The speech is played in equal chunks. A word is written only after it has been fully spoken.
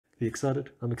You excited?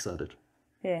 I'm excited.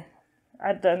 Yeah.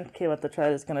 I don't care what the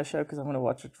trailer's going to show because I'm going to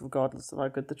watch it regardless of how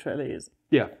good the trailer is.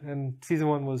 Yeah, and season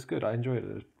 1 was good. I enjoyed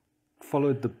it. It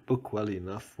followed the book well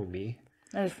enough for me.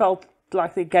 And it felt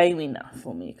like the game enough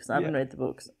for me because I haven't read the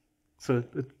books. So,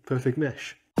 perfect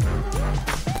mesh.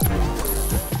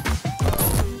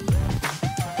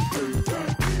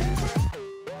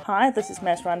 Hi, this is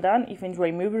Mash Rundown. If you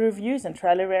enjoy movie reviews and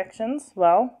trailer reactions,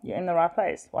 well, you're in the right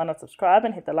place. Why not subscribe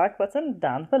and hit the like button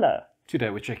down below? Today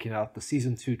we're checking out the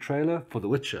Season 2 trailer for The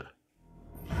Witcher.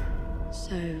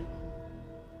 So,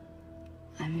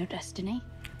 I'm your destiny?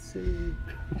 See.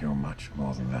 You're much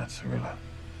more than that, Cirilla.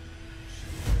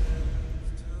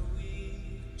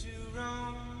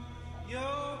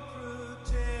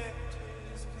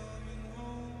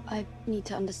 I need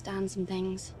to understand some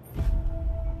things.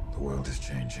 The world is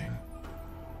changing.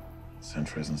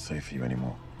 Centra isn't safe for you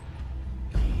anymore.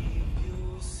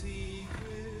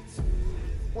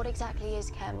 What exactly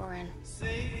is Cavill?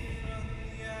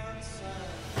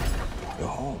 You're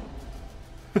home.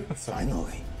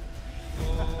 Finally.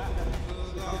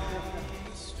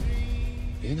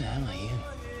 Who the hell are you?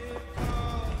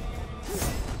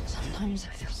 Sometimes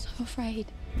I feel so afraid.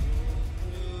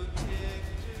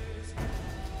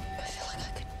 I feel like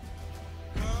I could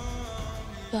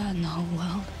burn the whole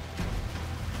world.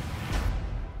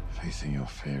 Facing your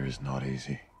fear is not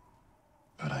easy,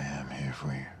 but I am here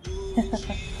for you.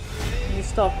 You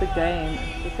start the game,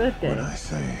 the third game. When I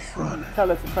say run, Tell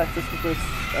her to practice with this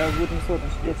wooden sword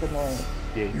and she gets annoying.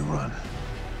 you run.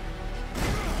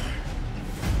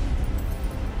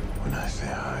 When I say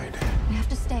hide, We have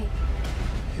to stay.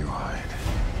 you hide.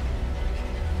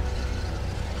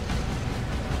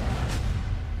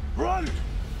 Run!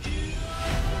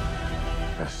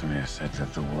 Vesemir said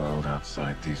that the world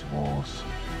outside these walls,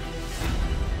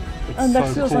 And that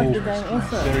so feels like cool. the game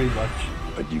also. Very much.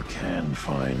 but you can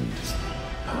find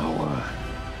power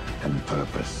and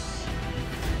purpose.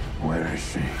 Where is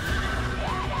she?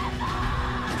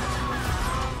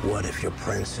 What if your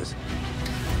princess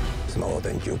is more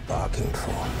than you bargained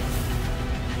for?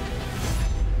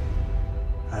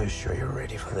 Are you sure you're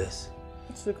ready for this?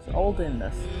 She looks older in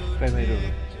this. They made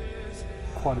her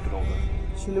quite a bit older.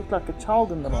 She looked like a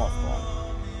child in the last one.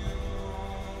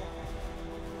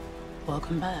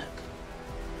 Welcome back.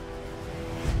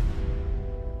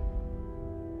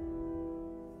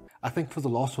 I think for the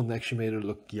last one, they actually made her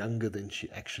look younger than she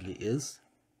actually is.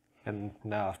 And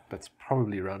now that's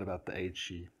probably around about the age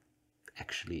she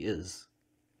actually is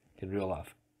in real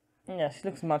life. Yeah, she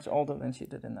looks much older than she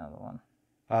did in the other one.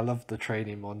 I love the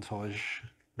training montage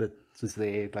that is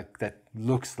there. Like, that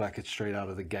looks like it's straight out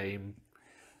of the game.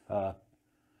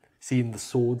 Seeing the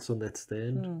swords on that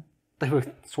stand. They were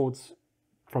swords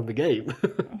from the game.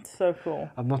 It's so cool.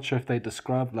 I'm not sure if they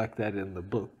described like that in the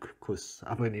book, because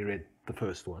I've only read the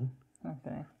first one.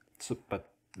 Okay. So, but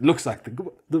looks like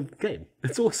the game.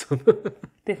 It's awesome.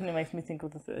 Definitely makes me think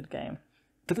of the third game.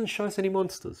 Didn't show us any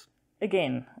monsters.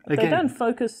 Again. They don't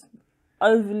focus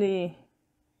overly.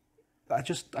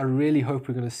 I really hope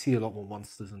we're going to see a lot more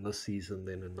monsters in this season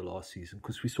than in the last season,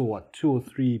 because we saw, what, 2 or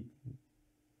 3,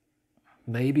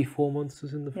 maybe 4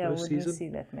 monsters in the first we didn't season. see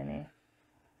that many.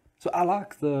 So I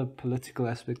like the political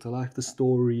aspect, I like the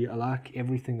story, I like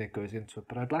everything that goes into it,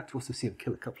 but I'd like to also see him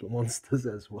kill a couple of monsters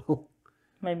as well.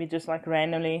 Maybe just like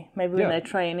randomly. Maybe when they're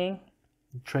training.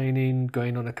 Training,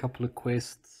 going on a couple of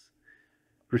quests,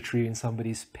 retrieving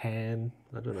somebody's pan,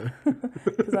 I don't know.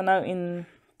 Because I know in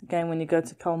the game when you go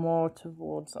to Kalmar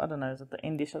towards, I don't know, is it the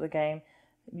endish of the game,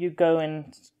 you go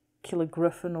and kill a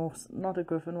griffin or, not a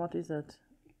griffin, what is it?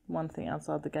 One thing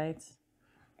outside the gates.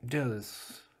 Yeah,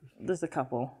 There's a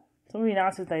couple. So it'd be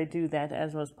nice if they do that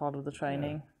as was part of the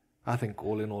training. I think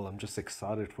all in all, I'm just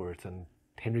excited for it, and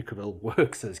Henry Cavill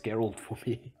works as Geralt for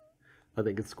me. I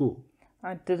think it's cool.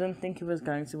 I didn't think it was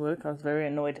going to work. I was very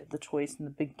annoyed at the choice in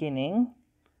the beginning.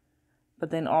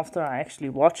 But then after I actually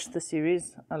watched the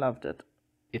series, I loved it.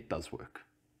 It does work.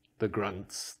 The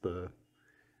grunts, I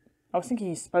was thinking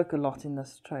he spoke a lot in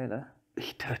this trailer.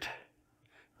 He did.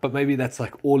 But maybe that's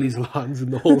like all his lines in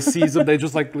the whole season. They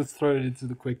just like, let's throw it into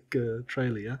the quick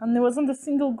trailer, yeah? And there wasn't a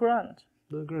single grunt.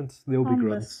 No grunts. There'll be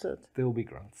grunts. Missed it. There'll be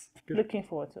grunts. Good. Looking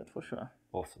forward to it for sure.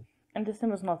 Awesome. And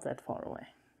December's not that far away.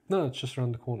 No, it's just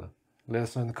around the corner. Let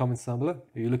us know in the comments down below.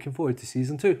 Are you looking forward to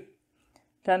season 2?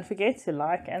 Don't forget to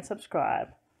like and subscribe.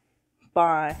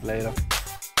 Bye. Later.